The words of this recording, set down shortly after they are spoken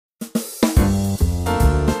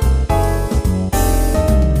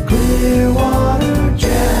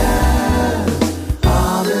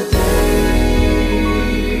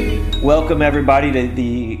Welcome everybody to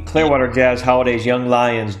the Clearwater Jazz Holidays Young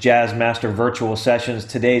Lions Jazz Master Virtual Sessions.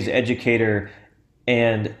 Today's educator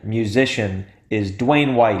and musician is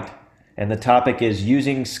Dwayne White, and the topic is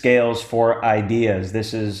using scales for ideas.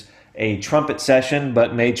 This is a trumpet session,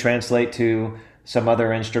 but may translate to some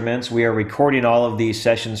other instruments. We are recording all of these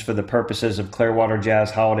sessions for the purposes of Clearwater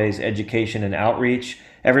Jazz Holidays education and outreach.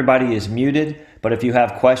 Everybody is muted, but if you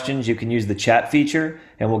have questions, you can use the chat feature,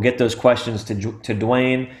 and we'll get those questions to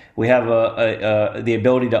Dwayne. We have the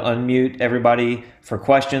ability to unmute everybody for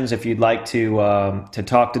questions. If you'd like to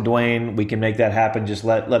talk to Dwayne, we can make that happen. Just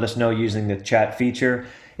let us know using the chat feature.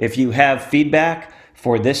 If you have feedback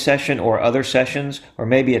for this session or other sessions, or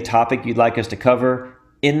maybe a topic you'd like us to cover,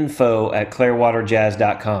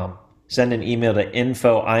 info@clearwaterjazz.com. Send an email to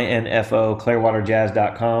info,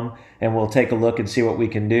 clearwaterjazz.com, and we'll take a look and see what we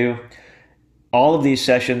can do. All of these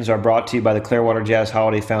sessions are brought to you by the Clearwater Jazz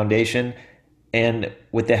Holiday Foundation, and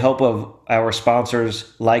with the help of our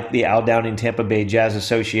sponsors like the Al Downing Tampa Bay Jazz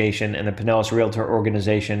Association and the Pinellas Realtor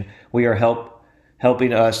Organization, we are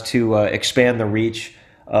helping us to expand the reach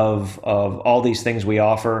of all these things we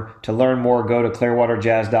offer. To learn more, go to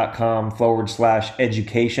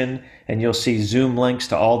clearwaterjazz.com/education, and you'll see Zoom links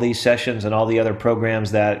to all these sessions and all the other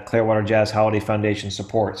programs that Clearwater Jazz Holiday Foundation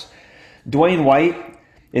supports. Dwayne White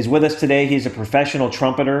is with us today. He's a professional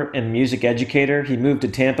trumpeter and music educator. He moved to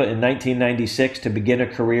Tampa in 1996 to begin a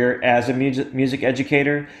career as a music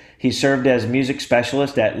educator. He served as music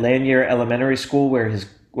specialist at Lanier Elementary School, where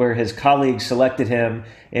his colleagues selected him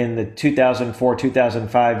in the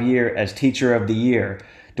 2004-2005 year as Teacher of the Year.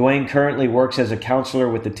 Dwayne currently works as a counselor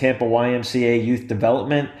with the Tampa YMCA Youth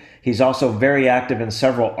Development. He's also very active in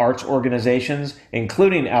several arts organizations,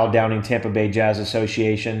 including Al Downing Tampa Bay Jazz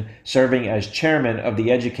Association, serving as chairman of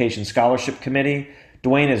the Education Scholarship Committee.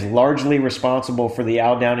 Dwayne is largely responsible for the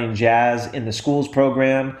Al Downing Jazz in the Schools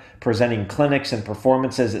program, presenting clinics and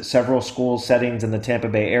performances at several school settings in the Tampa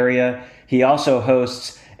Bay area. He also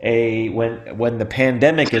hosts when the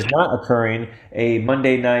pandemic is not occurring, a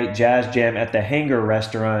Monday night jazz jam at the Hangar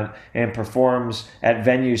restaurant, and performs at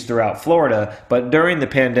venues throughout Florida. But during the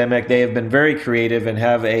pandemic, they have been very creative and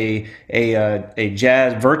have a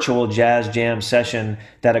virtual jazz jam session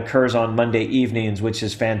that occurs on Monday evenings, which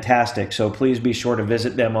is fantastic. So please be sure to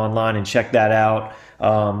visit them online and check that out.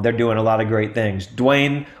 They're doing a lot of great things.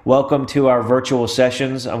 Dwayne, welcome to our virtual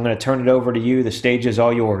sessions. I'm going to turn it over to you. The stage is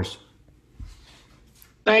all yours.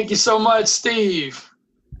 Thank you so much, Steve.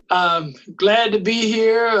 Glad to be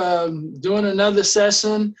here doing another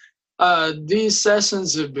session. These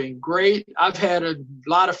sessions have been great. I've had a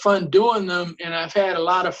lot of fun doing them, and I've had a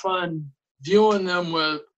lot of fun viewing them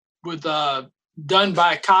with done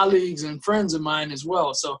by colleagues and friends of mine as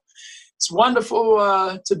well. So it's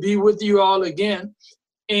wonderful to be with you all again.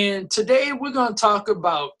 And today we're going to talk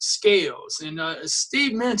about scales. And as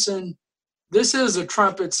Steve mentioned, this is a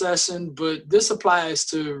trumpet session, but this applies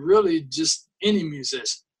to really just any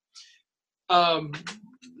musician. We're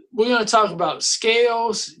going to talk about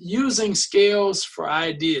scales, using scales for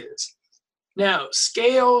ideas. Now,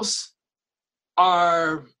 scales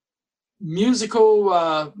are musical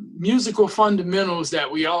fundamentals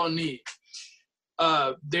that we all need.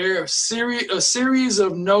 They're a series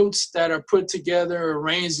of notes that are put together,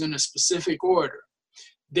 arranged in a specific order.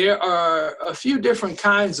 There are a few different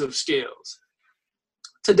kinds of scales.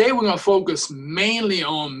 Today, we're going to focus mainly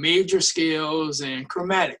on major scales and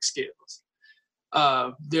chromatic scales.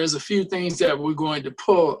 There's a few things that we're going to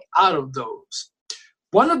pull out of those.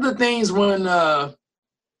 One of the things when a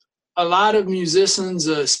lot of musicians,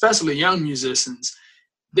 especially young musicians,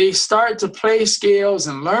 they start to play scales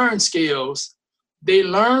and learn scales, they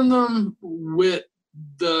learn them with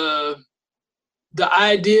the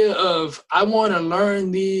idea of, I want to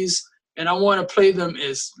learn these and I want to play them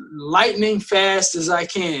as lightning fast as I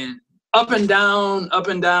can, up and down, up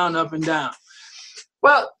and down, up and down.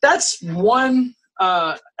 Well, that's one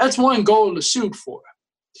goal to shoot for.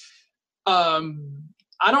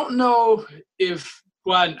 I don't know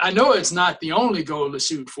I know it's not the only goal to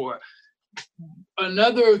shoot for.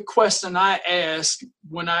 Another question I ask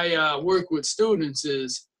when I work with students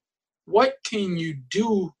is, what can you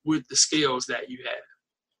do with the scales that you have?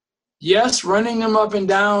 Yes, running them up and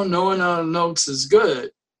down, knowing all the notes is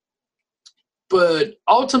good. But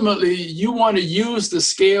ultimately, you want to use the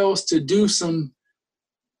scales to do some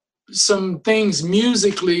things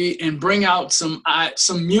musically and bring out some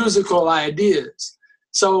musical ideas.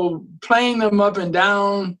 So playing them up and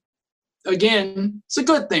down, again, it's a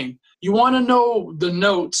good thing. You want to know the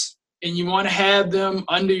notes, and you want to have them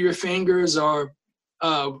under your fingers, or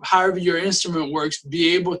however your instrument works,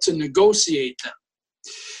 be able to negotiate them.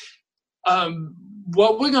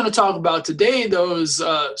 what we're going to talk about today, though, is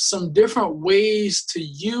some different ways to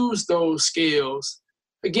use those scales,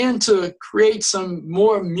 again, to create some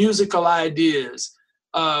more musical ideas,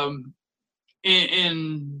 and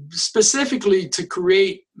specifically to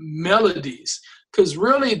create melodies, because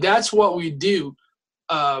really that's what we do.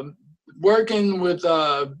 Working with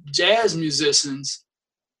jazz musicians,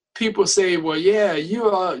 people say, well, yeah,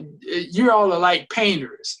 you're all like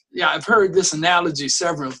painters. Yeah, I've heard this analogy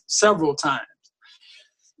several times.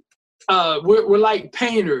 We're like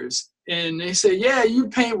painters, and they say, yeah, you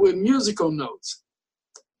paint with musical notes.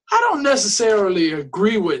 I don't necessarily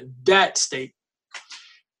agree with that statement.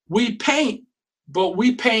 We paint, but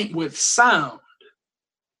we paint with sound.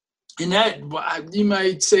 And that, you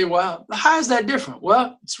might say, well, how is that different?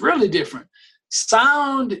 Well, it's really different.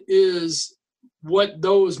 Sound is what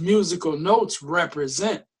those musical notes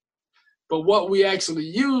represent, but what we actually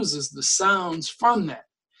use is the sounds from that.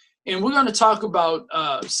 And we're going to talk about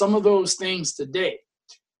some of those things today.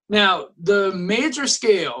 Now, the major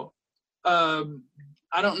scale,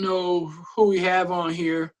 I don't know who we have on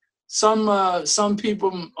here. Some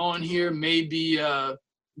people on here may be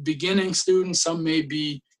beginning students, some may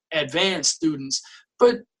be advanced students,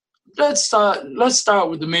 but let's start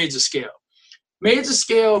with the major scale. Major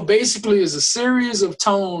scale basically is a series of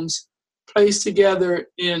tones placed together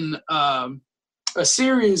in a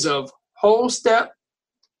series of whole step,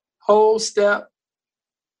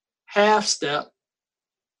 half step,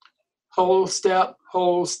 whole step,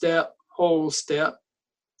 whole step, whole step,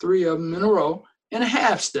 3 of them in a row, and a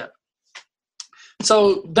half step.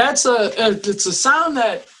 So it's a sound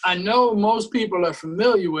that I know most people are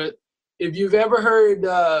familiar with. If you've ever heard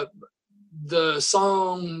the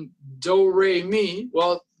song Do Re Mi,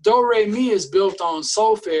 well, Do Re Mi is built on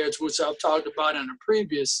solfege, which I've talked about in a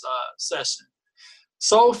previous session.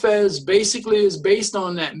 Solfege basically is based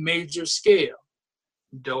on that major scale.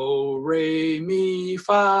 Do, re, mi,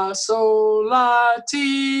 fa, sol, la,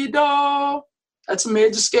 ti, do. That's a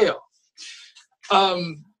major scale.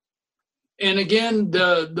 And again,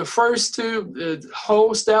 the first two,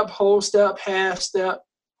 whole step, half step,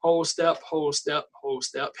 whole step, whole step, whole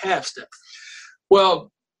step, half step.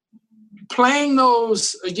 Well, playing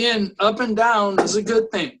those, again, up and down is a good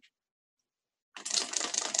thing.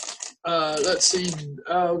 Let's see.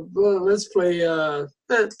 Let's play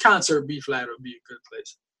the concert B flat would be a good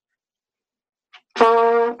place.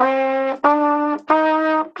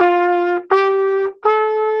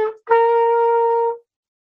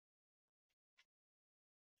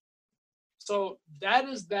 So that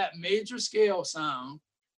is that major scale sound.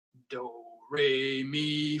 Do, re,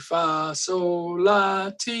 mi, fa, sol, la,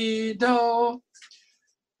 ti, do.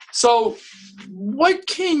 So what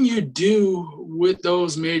can you do with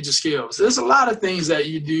those major scales? There's a lot of things that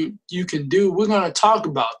you can do. We're going to talk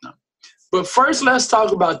about them. But first, let's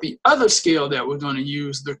talk about the other scale that we're going to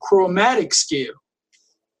use, the chromatic scale.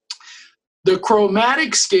 The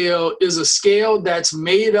chromatic scale is a scale that's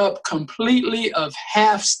made up completely of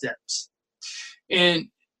half steps. And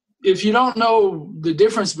if you don't know the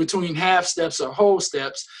difference between half steps or whole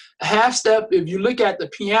steps, a half step, if you look at the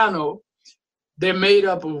piano, they're made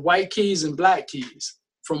up of white keys and black keys.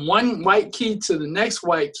 From one white key to the next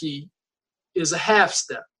white key is a half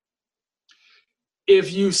step.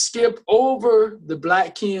 If you skip over the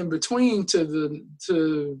black key in between to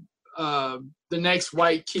the next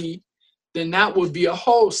white key, then that would be a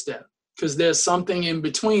whole step, because there's something in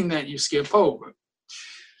between that you skip over.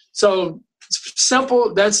 So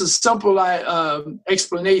simple. That's a simple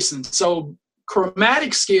explanation. So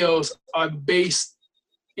chromatic scales are based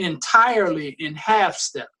entirely in half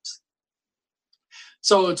steps.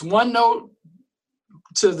 So it's one note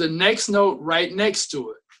to the next note right next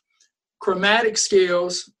to it. Chromatic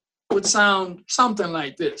scales would sound something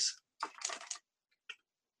like this.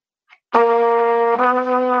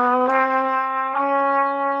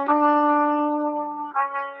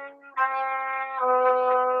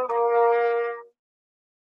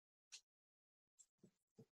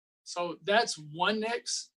 So that's one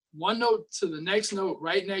note to the next note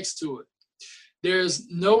right next to it. There's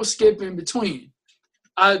no skip in between.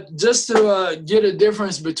 Just to get a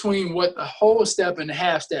difference between what the whole step and the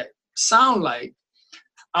half step sound like,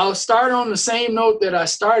 I'll start on the same note that I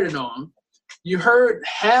started on. You heard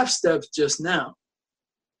half steps just now.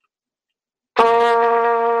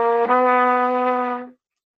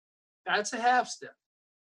 That's a half step.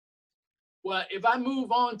 Well, if I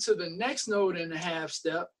move on to the next note in the half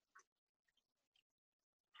step,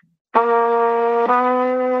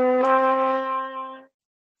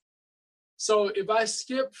 so if I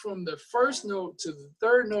skip from the first note to the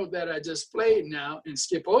third note that I just played now and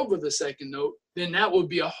skip over the second note, then that would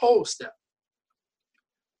be a whole step.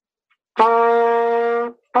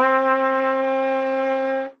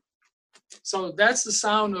 So that's the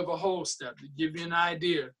sound of a whole step, to give you an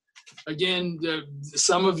idea. Again,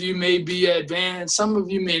 some of you may be advanced, some of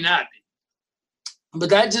you may not be. But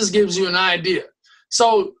that just gives you an idea.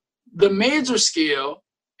 So the major scale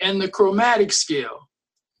and the chromatic scale,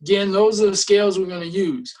 again, those are the scales we're going to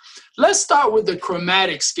use. Let's start with the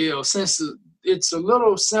chromatic scale, since it's a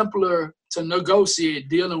little simpler to negotiate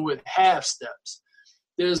dealing with half steps.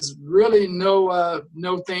 There's really no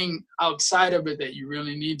thing outside of it that you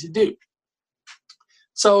really need to do.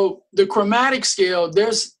 So the chromatic scale,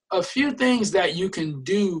 there's a few things that you can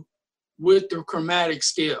do with the chromatic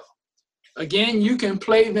scale. Again, you can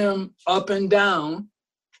play them up and down.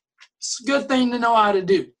 It's a good thing to know how to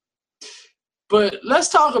do. But let's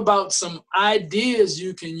talk about some ideas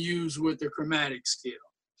you can use with the chromatic scale.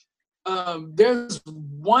 There's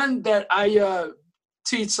one that I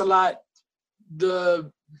teach a lot,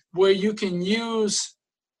 where you can use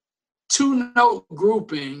 2-note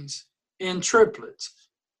groupings in triplets.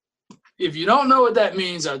 If you don't know what that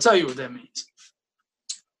means, I'll tell you what that means.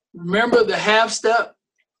 Remember the half step?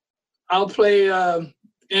 I'll play,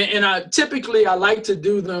 and I typically like to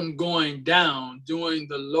do them going down, doing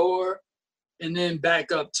the lower and then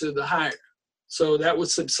back up to the higher. So that would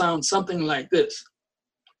sound something like this.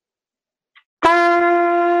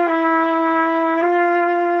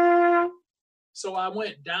 So I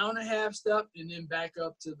went down a half step and then back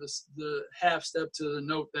up to the half step to the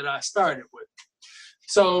note that I started with.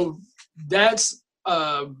 So that's,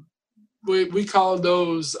 we call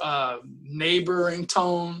those neighboring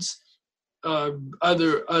tones.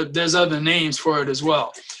 There's other names for it as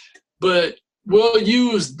well. But we'll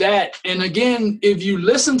use that. And again, if you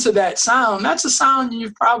listen to that sound, that's a sound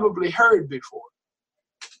you've probably heard before.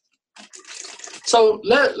 So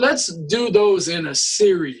let's do those in a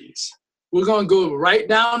series. We're going to go right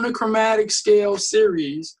down the chromatic scale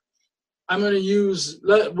series. We'll use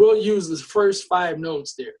the first 5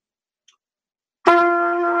 notes there.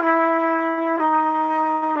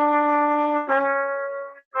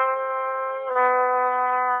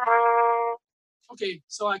 Okay,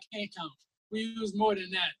 so I can't count. We use more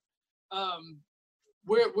than that.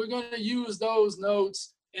 We're going to use those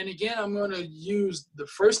notes. And again, I'm going to use the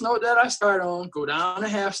first note that I start on, go down a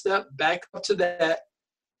half step, back up to that,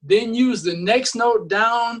 then use the next note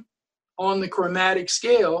down on the chromatic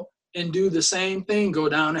scale and do the same thing, go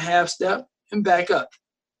down a half step and back up.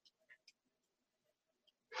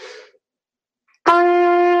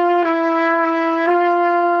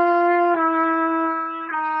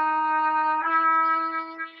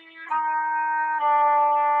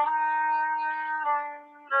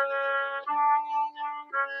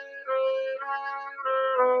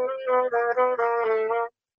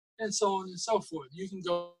 And so on and so forth. You can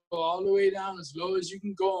go all the way down as low as you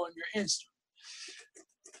can go on your instrument.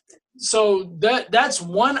 So that's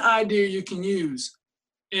one idea you can use.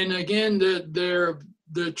 And again,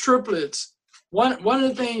 the triplets. One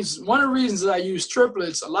of the reasons that I use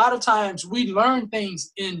triplets, a lot of times we learn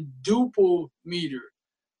things in duple meter,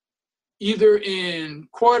 either in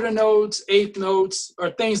quarter notes, eighth notes,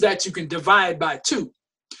 or things that you can divide by 2.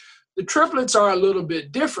 The triplets are a little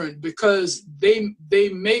bit different because they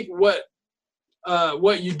make what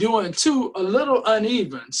you do in 2 a little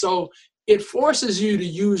uneven. So it forces you to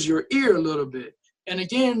use your ear a little bit. And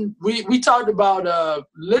again, we talked about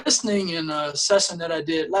listening in a session that I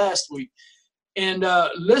did last week. And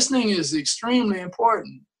listening is extremely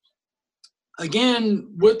important.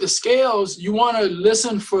 Again, with the scales, you want to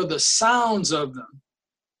listen for the sounds of them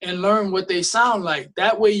and learn what they sound like.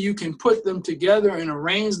 That way you can put them together and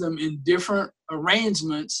arrange them in different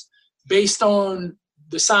arrangements based on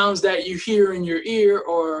the sounds that you hear in your ear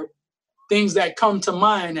or things that come to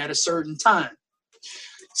mind at a certain time.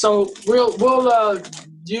 So we'll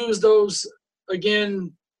use those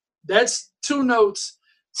again. That's 2 notes.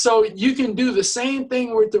 So you can do the same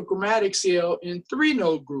thing with the chromatic scale in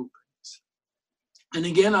 3-note groupings. And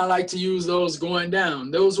again, I like to use those going down.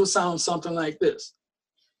 Those will sound something like this.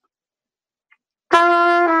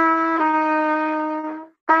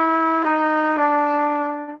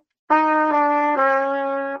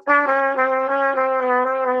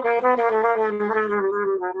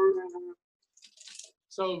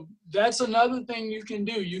 So that's another thing you can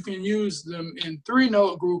do. You can use them in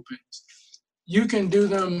 3-note groupings. You can do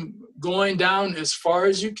them going down as far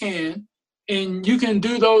as you can, and you can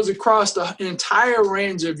do those across the entire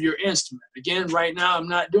range of your instrument. Again, right now I'm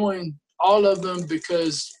not doing all of them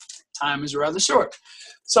because time is rather short.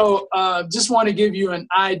 So just want to give you an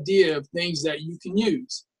idea of things that you can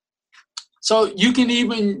use. So you can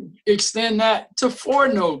even extend that to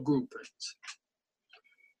 4-note groupings.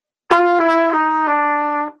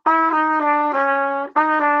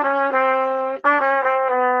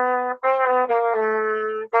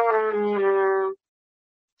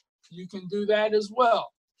 You can do that as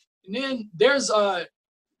well. And then there's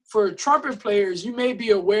for trumpet players, you may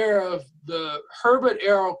be aware of the Herbert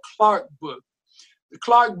Errol Clark book. The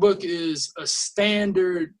Clark book is a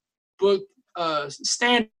standard book,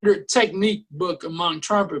 standard technique book among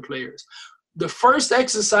trumpet players. The first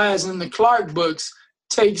exercise in the Clark books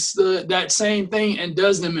takes that same thing and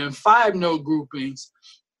does them in 5-note groupings.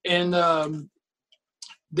 And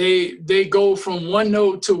they go from one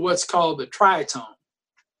note to what's called the tritone.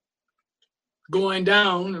 Going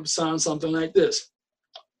down, it sounds something like this.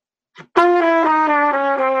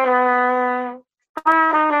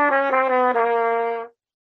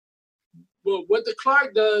 Well, what the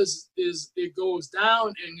Clark does is it goes down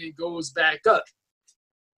and it goes back up.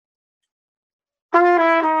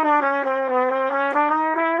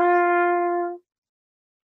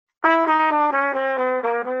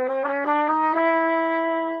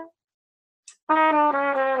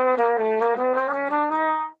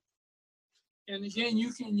 And again,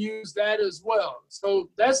 you can use that as well. So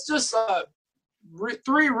that's just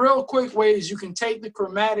 3 real quick ways you can take the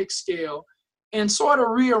chromatic scale and sort of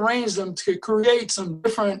rearrange them to create some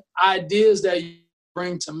different ideas that you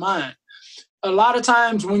bring to mind. A lot of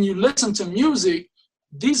times when you listen to music,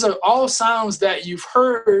 these are all sounds that you've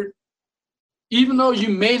heard, even though you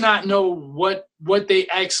may not know what they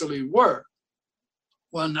actually were.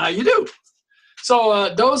 Well, now you do.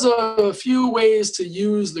 So those are a few ways to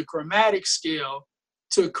use the chromatic scale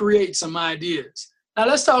to create some ideas. Now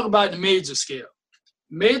let's talk about the major scale.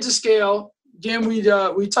 Major scale, again, we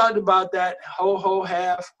talked about that ho, ho,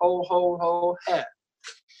 half, ho, ho, ho, half.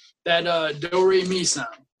 That do, re, mi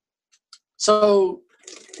sound. So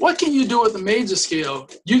what can you do with the major scale?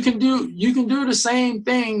 You can do the same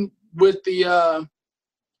thing with the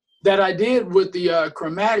that I did with the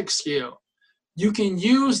chromatic scale. You can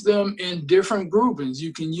use them in different groupings.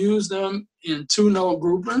 You can use them in 2-note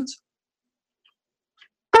groupings.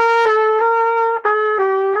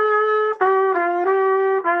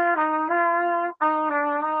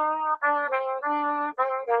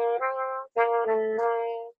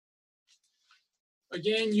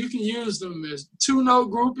 Again, you can use them as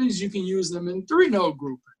 2-note groupings. You can use them in 3-note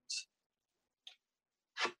groupings.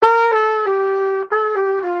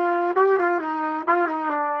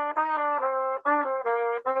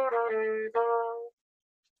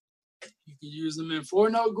 You can use them in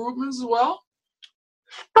 4-note groupings as well.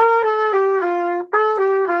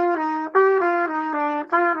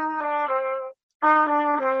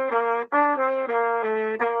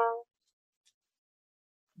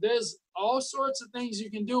 There's all sorts of things you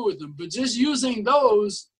can do with them, but just using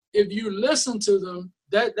those, if you listen to them,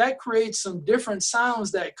 that creates some different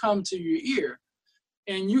sounds that come to your ear.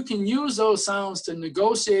 And you can use those sounds to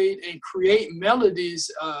negotiate and create melodies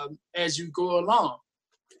as you go along.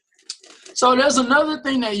 So there's another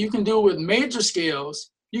thing that you can do with major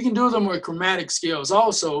scales. You can do them with chromatic scales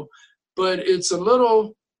also, but it's a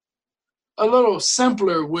little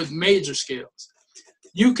simpler with major scales.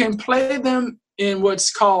 You can play them in what's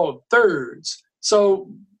called thirds. So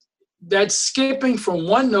that's skipping from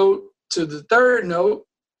one note to the third note,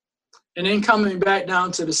 and then coming back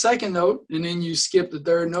down to the second note, and then you skip the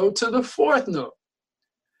third note to the fourth note.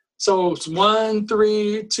 So it's 1,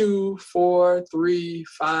 3, 2, 4, 3,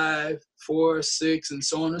 5, 4, 6, and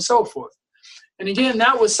so on and so forth. And again,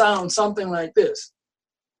 that would sound something like this.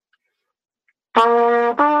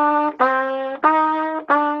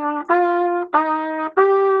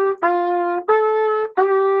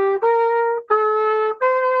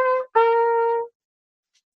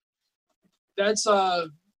 That's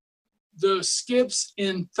the skips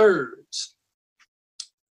in thirds.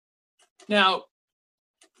 Now,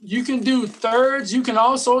 you can do thirds, you can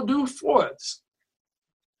also do fourths.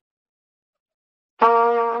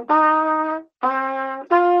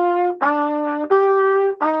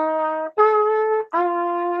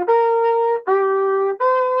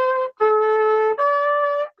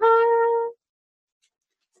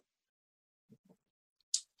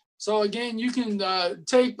 So again, you can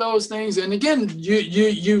take those things, and again,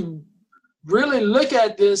 you really look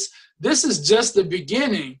at this. This is just the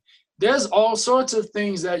beginning. There's all sorts of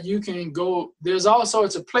things that you can go. There's all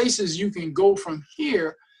sorts of places you can go from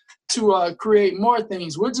here to create more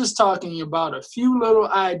things. We're just talking about a few little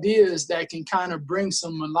ideas that can kind of bring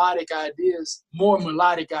some melodic ideas, more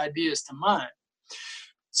melodic ideas to mind.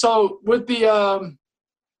 So with the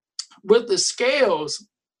scales,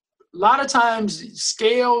 a lot of times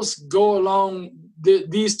scales go along,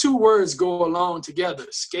 these two words go along together,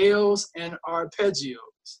 scales and arpeggios.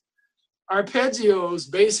 arpeggios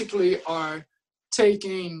basically are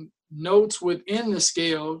taking notes within the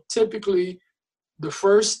scale, typically the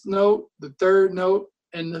first note, the third note,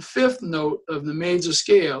 and the fifth note of the major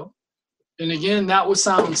scale. And again, that would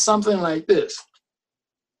sound something like this.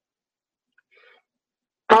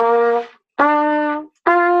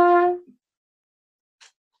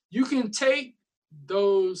 You can take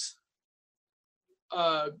those,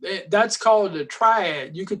 that's called a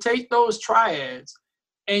triad. You can take those triads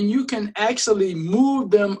and you can actually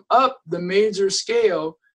move them up the major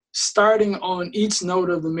scale, starting on each note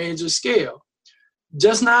of the major scale.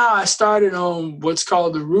 Just now I started on what's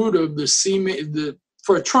called the root of the C,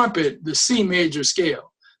 for trumpet, the C major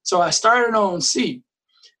scale. So I started on C.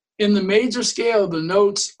 In the major scale, the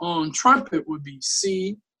notes on trumpet would be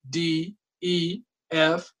C, D, E,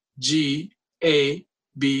 F, G, A,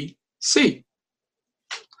 B, C.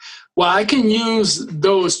 Well, I can use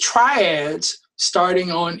those triads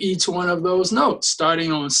starting on each one of those notes,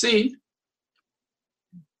 starting on C,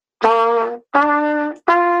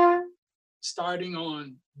 starting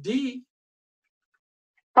on D,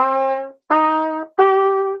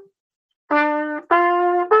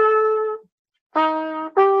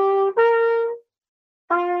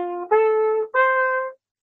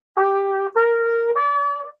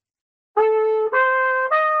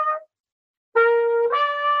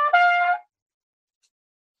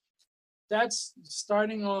 that's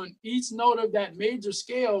starting on each note of that major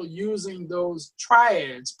scale using those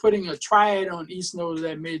triads, putting a triad on each note of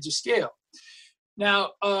that major scale.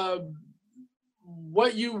 Now,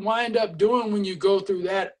 what you wind up doing when you go through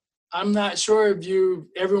that, I'm not sure if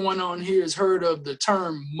everyone on here has heard of the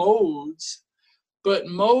term modes, but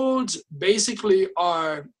modes basically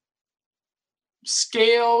are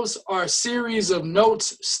scales or series of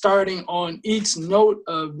notes starting on each note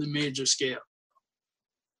of the major scale.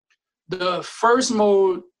 The first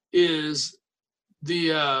mode is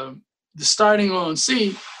the starting on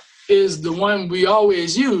C is the one we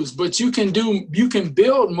always use, but you can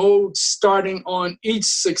build modes starting on each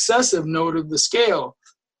successive note of the scale,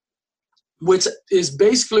 which is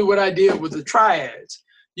basically what I did with the triads.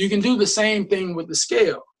 You can do the same thing with the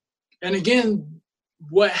scale. And again,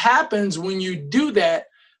 what happens when you do that,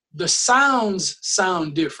 the sounds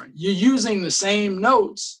sound different. You're using the same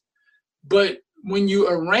notes, but when you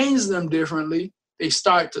arrange them differently, they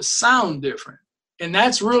start to sound different. And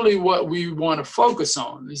that's really what we want to focus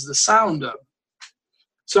on, is the sound of it.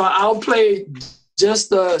 So I'll play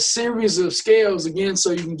just a series of scales again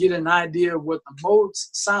so you can get an idea of what the modes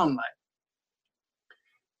sound like.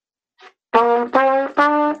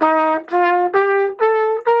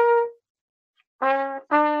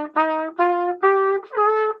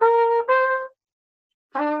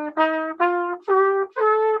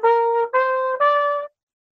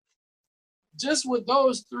 Just with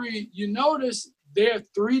those three, you notice there are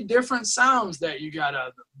three different sounds that you got out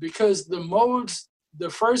of them, because the modes, the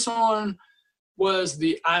first one was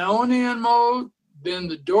the Ionian mode, then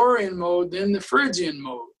the Dorian mode, then the Phrygian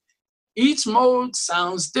mode. Each mode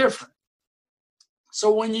sounds different.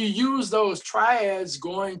 So when you use those triads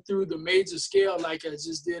going through the major scale, like I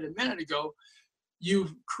just did a minute ago, you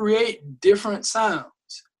create different sounds.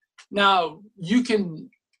 Now, you can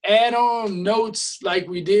add on notes like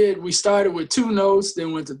we did. We started with 2 notes,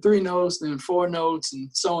 then went to 3 notes, then 4 notes, and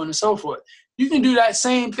so on and so forth. You can do that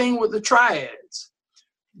same thing with the triads.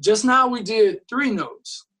 Just now we did 3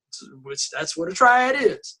 notes, which that's what a triad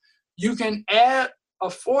is. You can add a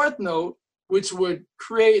 4th note, which would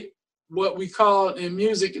create what we call in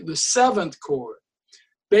music the 7th chord.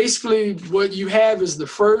 Basically, what you have is the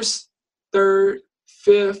 1st, 3rd,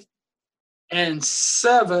 5th, and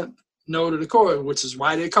 7th note of the chord, which is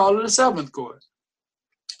why they call it a 7th chord.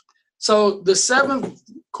 So the 7th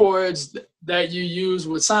chords that you use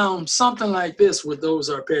would sound something like this with those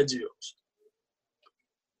arpeggios.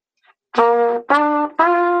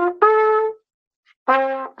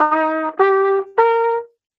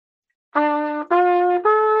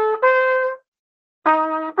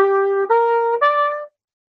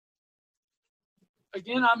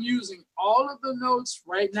 Again, I'm using all of the notes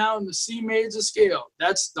right now in the C major scale.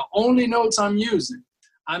 That's the only notes I'm using.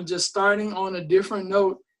 I'm just starting on a different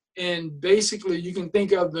note, and basically you can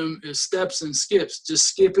think of them as steps and skips, just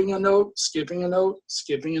skipping a note, skipping a note,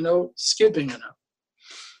 skipping a note, skipping a note.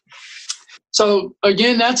 So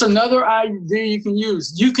again, that's another idea you can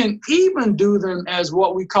use. You can even do them as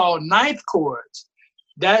what we call 9th chords.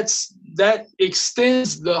 That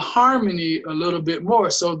extends the harmony a little bit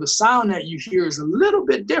more. So the sound that you hear is a little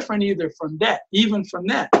bit different even from that.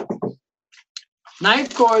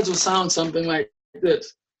 9th chords will sound something like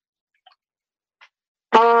this.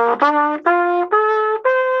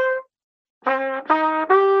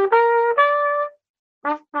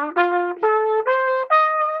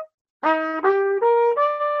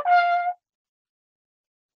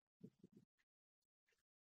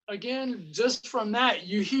 again, just from that,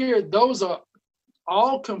 you hear those are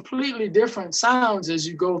all completely different sounds as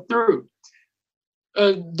you go through.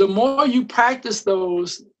 The more you practice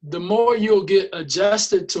those, the more you'll get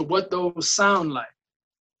adjusted to what those sound like.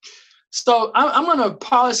 So I'm going to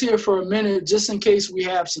pause here for a minute just in case we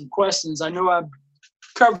have some questions. I know I've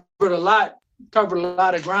covered a lot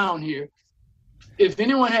of ground here. If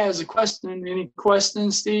anyone has a question, any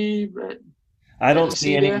questions, Steve? I don't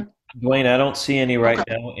see any, there? Dwayne. I don't see any right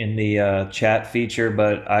Okay. now in the chat feature,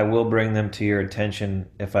 but I will bring them to your attention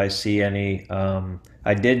if I see any.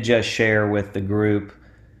 I did just share with the group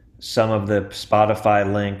some of the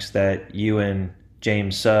Spotify links that you and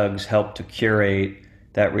James Suggs helped to curate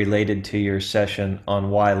that related to your session on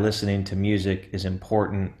why listening to music is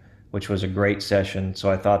important, which was a great session.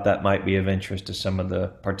 So I thought that might be of interest to some of the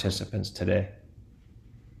participants today.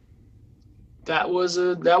 That was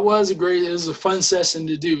a fun session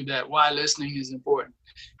to do. That why listening is important.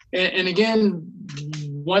 And again,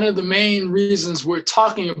 one of the main reasons we're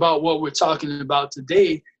talking about what we're talking about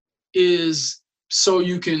today is so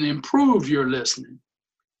you can improve your listening.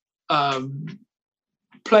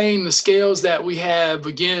 Playing the scales that we have,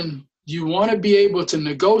 again, you want to be able to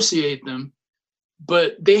negotiate them,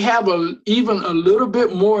 but they have even a little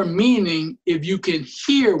bit more meaning if you can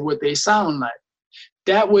hear what they sound like.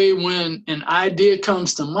 That way, when an idea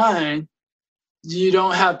comes to mind, you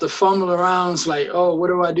don't have to fumble around. It's like, oh, what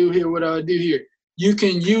do I do here? What do I do here? You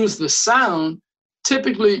can use the sound.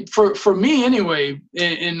 Typically, for me anyway,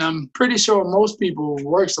 and I'm pretty sure most people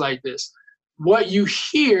works like this. What you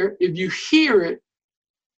hear, if you hear it,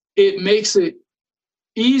 it makes it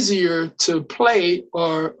easier to play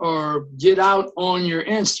or get out on your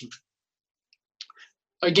instrument.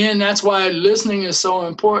 Again, that's why listening is so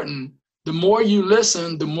important. The more you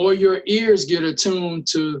listen, the more your ears get attuned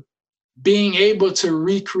to being able to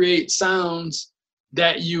recreate sounds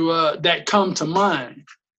that that come to mind.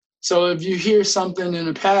 So if you hear something in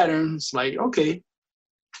a pattern, it's like, okay,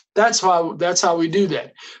 that's how we do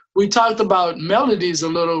that. We talked about melodies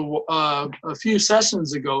a few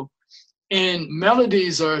sessions ago, and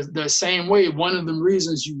melodies are the same way. One of the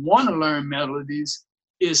reasons you want to learn melodies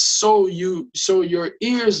is so your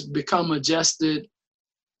ears become adjusted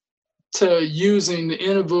to using the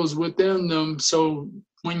intervals within them. So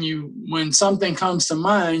when something comes to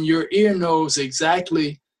mind, your ear knows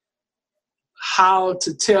exactly how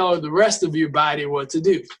to tell the rest of your body what to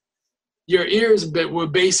do. Your ears will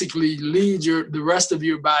basically lead the rest of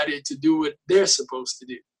your body to do what they're supposed to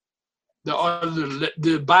do.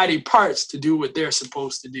 The body parts to do what they're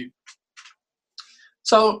supposed to do.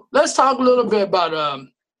 So let's talk a little bit about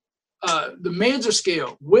the major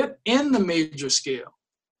scale. Within the major scale,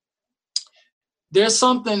 there's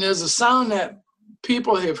a sound that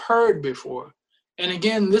people have heard before. And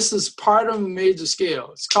again, this is part of a major scale.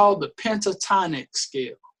 It's called the pentatonic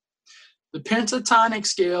scale. The pentatonic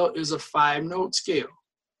scale is a 5-note scale.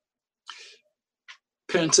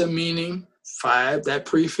 Penta meaning 5, that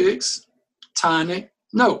prefix, tonic,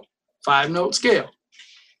 note, 5-note scale.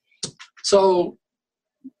 So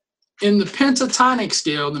in the pentatonic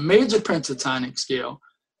scale, the major pentatonic scale,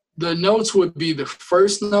 the notes would be the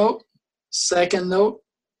first note, second note,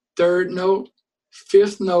 third note,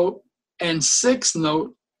 fifth note, and sixth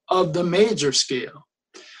note of the major scale.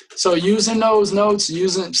 So using those notes,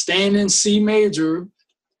 staying in C major,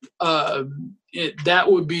 that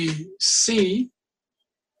would be C,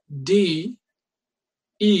 D,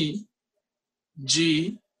 E,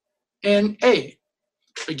 G, and A.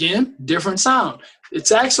 Again, different sound.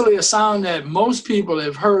 It's actually a sound that most people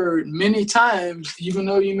have heard many times, even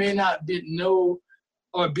though you may not know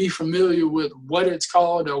or be familiar with what it's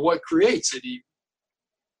called or what creates it even.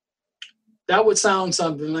 That would sound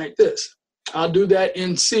something like this. I'll do that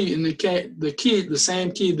in C, in the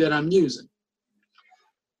same key that I'm using.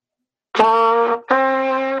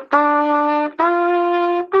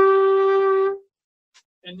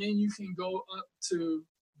 And then you can go up to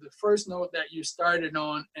the first note that you started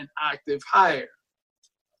on an octave higher.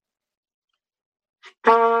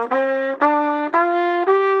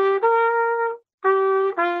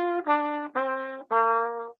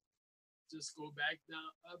 Just go back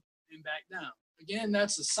down, up and back down. Again,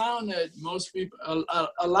 that's a sound that most people,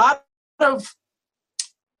 a lot of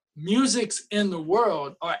musics in the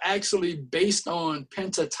world are actually based on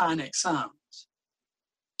pentatonic sounds.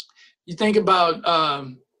 You think about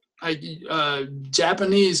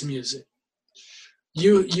Japanese music.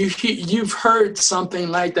 You've heard something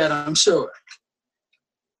like that, I'm sure.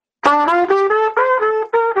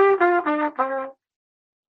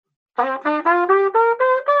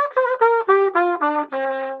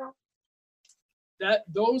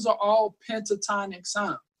 Those are all pentatonic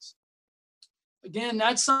sounds. Again,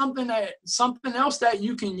 that's something else that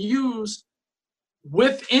you can use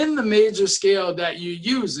within the major scale that you're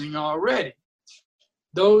using already.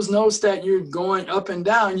 Those notes that you're going up and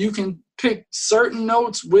down, you can pick certain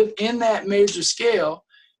notes within that major scale,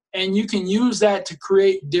 and you can use that to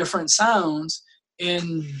create different sounds.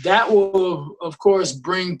 And that will, of course,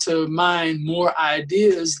 bring to mind more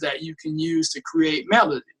ideas that you can use to create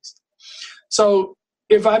melodies. So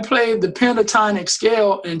if I played the pentatonic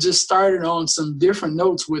scale and just started on some different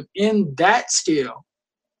notes within that scale,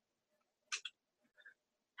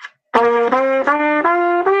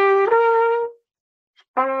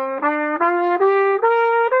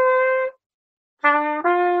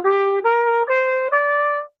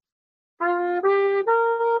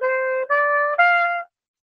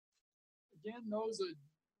 again, those are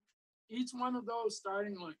each one of those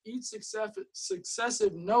starting on each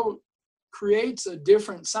successive note creates a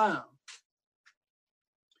different sound.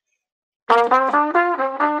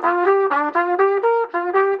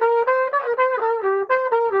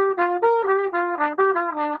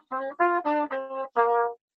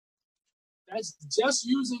 That's just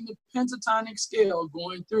using the pentatonic scale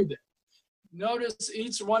going through that. Notice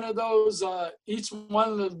each one of those, each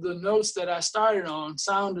one of the notes that I started on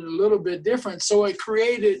sounded a little bit different. So it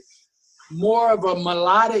created more of a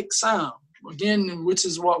melodic sound, again, which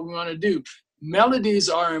is what we want to do. Melodies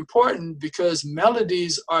are important because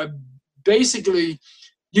melodies are basically,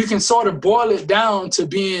 you can sort of boil it down to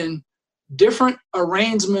being different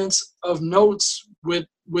arrangements of notes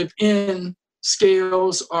within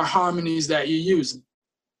scales or harmonies that you're using.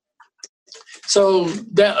 So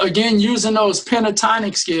that, again, using those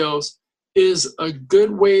pentatonic scales is a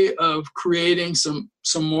good way of creating some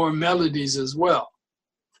more melodies as well.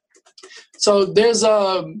 So there's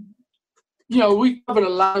we covered a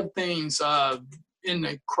lot of things in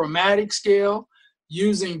the chromatic scale,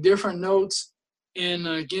 using different notes. And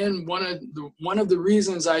again, one of the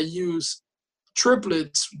reasons I use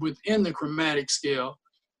triplets within the chromatic scale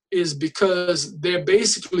is because they're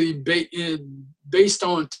basically based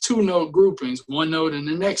on two note groupings, one note and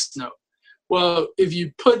the next note. Well, if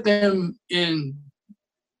you put them in,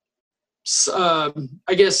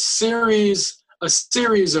 a series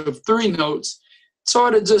of three notes,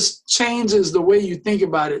 sort of just changes the way you think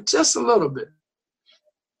about it just a little bit.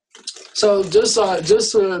 So just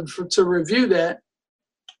to review that.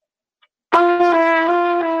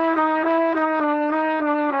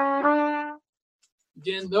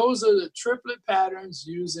 Again, those are the triplet patterns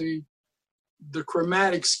using the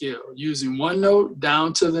chromatic scale, using one note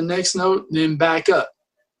down to the next note, then back up.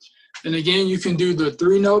 And again, you can do the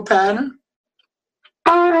three note pattern.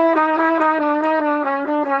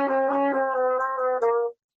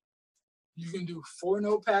 You can do four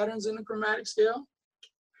note patterns in the chromatic scale.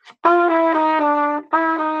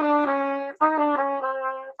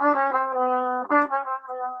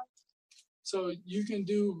 So you can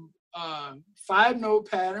do five note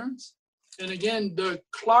patterns. And again, the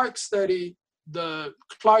Clark study, the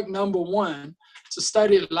Clark #1, it's a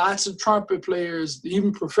study lots of trumpet players,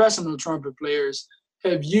 even professional trumpet players,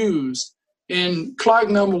 have used. And Clark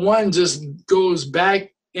 #1 just goes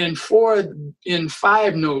back and forth in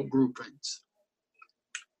five note groupings.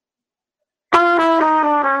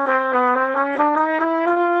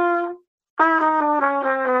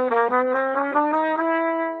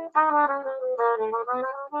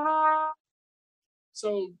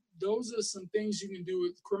 So those are some things you can do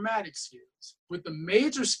with chromatic scales. With the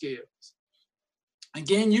major scales,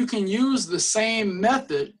 again, you can use the same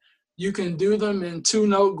method. You can do them in two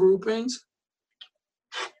note groupings.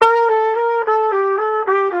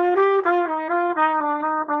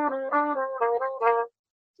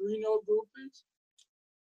 Three note groupings.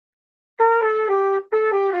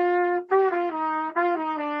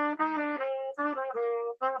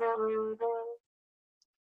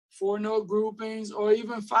 Four note groupings, or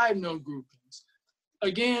even five note groupings.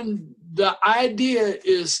 Again, the idea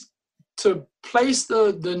is to place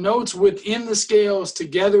the notes within the scales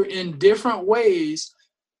together in different ways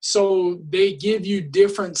so they give you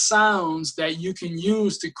different sounds that you can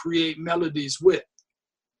use to create melodies with.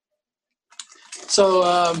 So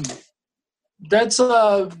that's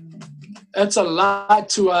a lot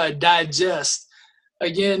to digest.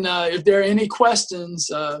 Again, if there are any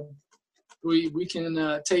questions, we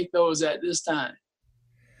can take those at this time.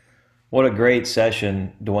 What a great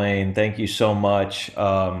session, Dwayne. Thank you so much.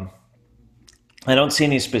 I don't see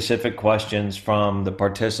any specific questions from the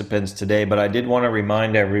participants today, but I did want to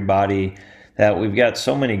remind everybody that we've got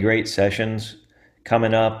so many great sessions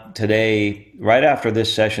coming up today. Right after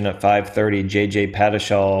this session at 5:30, JJ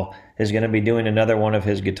Padishall is going to be doing another one of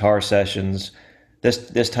his guitar sessions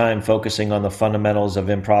this time focusing on the fundamentals of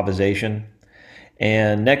improvisation.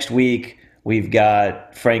 And next week, we've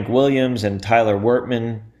got Frank Williams and Tyler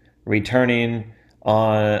Wertman returning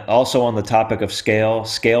also on the topic of scale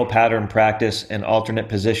pattern practice, and alternate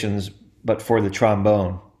positions, but for the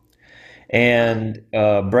trombone. And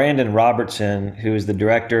Brandon Robertson, who is the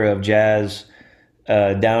director of jazz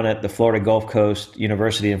down at the Florida Gulf Coast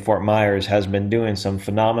University in Fort Myers, has been doing some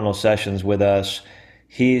phenomenal sessions with us.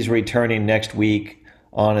 He's returning next week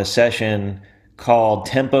on a session called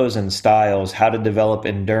Tempos and Styles, How to Develop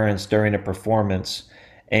Endurance During a Performance.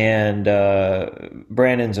 And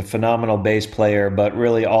Brandon's a phenomenal bass player, but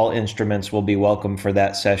really all instruments will be welcome for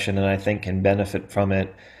that session, and I think can benefit from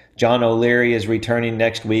it. John O'Leary is returning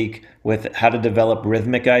next week with how to develop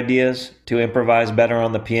rhythmic ideas to improvise better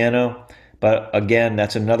on the piano. But again,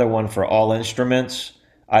 that's another one for all instruments,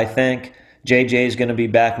 I think. JJ is going to be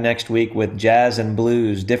back next week with jazz and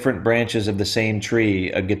blues, different branches of the same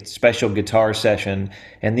tree, a special guitar session.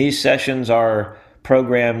 And these sessions are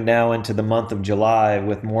programmed now into the month of July,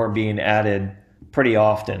 with more being added pretty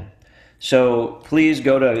often. So please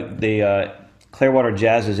go to the Clearwater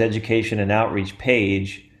Jazz's education and outreach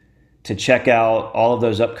page to check out all of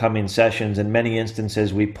those upcoming sessions. In many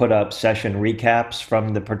instances, we put up session recaps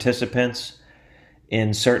from the participants.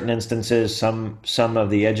 In certain instances, some of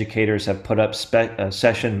the educators have put up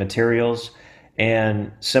session materials.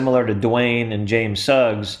 And similar to Dwayne and James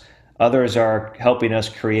Suggs, others are helping us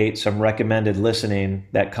create some recommended listening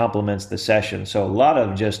that complements the session. So a lot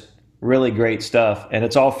of just really great stuff, and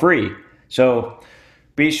it's all free. So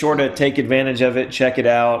be sure to take advantage of it, check it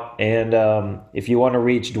out. And if you want to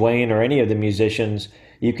reach Dwayne or any of the musicians,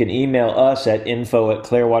 you can email us at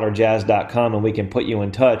info@clearwaterjazz.com and we can put you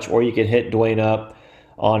in touch, or you can hit Dwayne up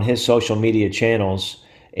on his social media channels.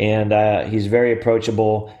 And he's very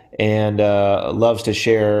approachable and loves to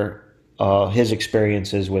share his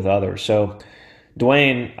experiences with others. So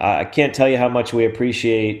Dwayne, I can't tell you how much we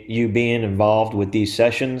appreciate you being involved with these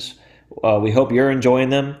sessions. We hope you're enjoying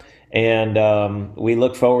them, and we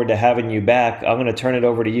look forward to having you back. I'm going to turn it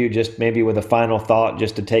over to you, just maybe with a final thought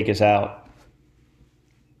just to take us out.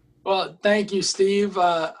 Well, thank you, Steve.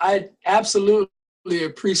 I absolutely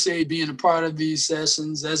appreciate being a part of these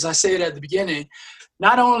sessions. As I said at the beginning,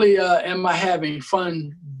 not only am I having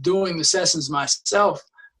fun doing the sessions myself,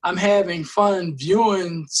 I'm having fun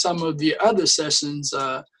viewing some of the other sessions.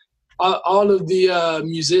 All of the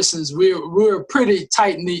musicians, we're a pretty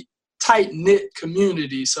tight-knit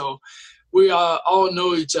community, so we all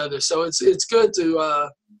know each other. So it's good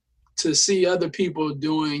to see other people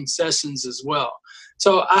doing sessions as well.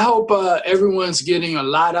 So I hope everyone's getting a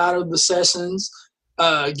lot out of the sessions.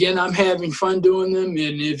 Again, I'm having fun doing them,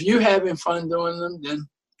 and if you're having fun doing them, then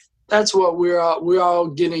that's what we're all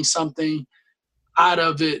getting something out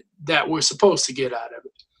of it that we're supposed to get out of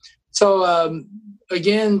it. So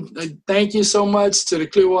again, thank you so much to the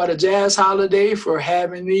Clearwater Jazz Holiday for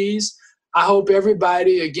having these. I hope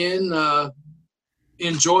everybody, again,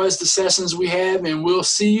 enjoys the sessions we have, and we'll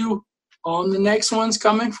see you on the next ones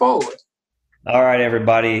coming forward. All right,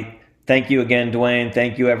 everybody. Thank you again, Dwayne.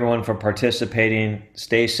 Thank you, everyone, for participating.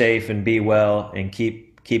 Stay safe and be well, and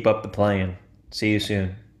keep up the playing. See you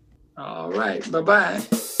soon. All right. Bye-bye.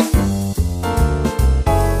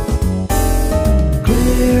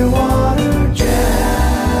 Clearwater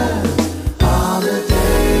Jazz Holiday.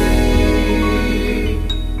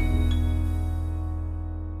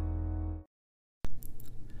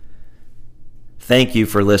 Thank you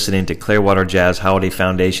for listening to Clearwater Jazz Holiday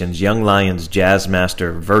Foundation's Young Lions Jazz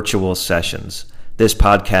Master Virtual Sessions. This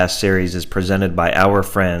podcast series is presented by our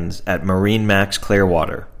friends at Marine Max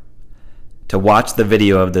Clearwater. To watch the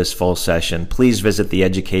video of this full session, please visit the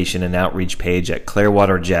education and outreach page at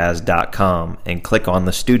clearwaterjazz.com and click on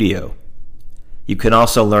the studio. You can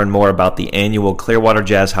also learn more about the annual Clearwater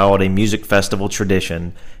Jazz Holiday Music Festival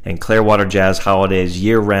tradition and Clearwater Jazz Holiday's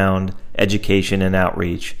year-round education and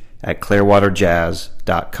outreach at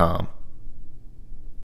clearwaterjazz.com.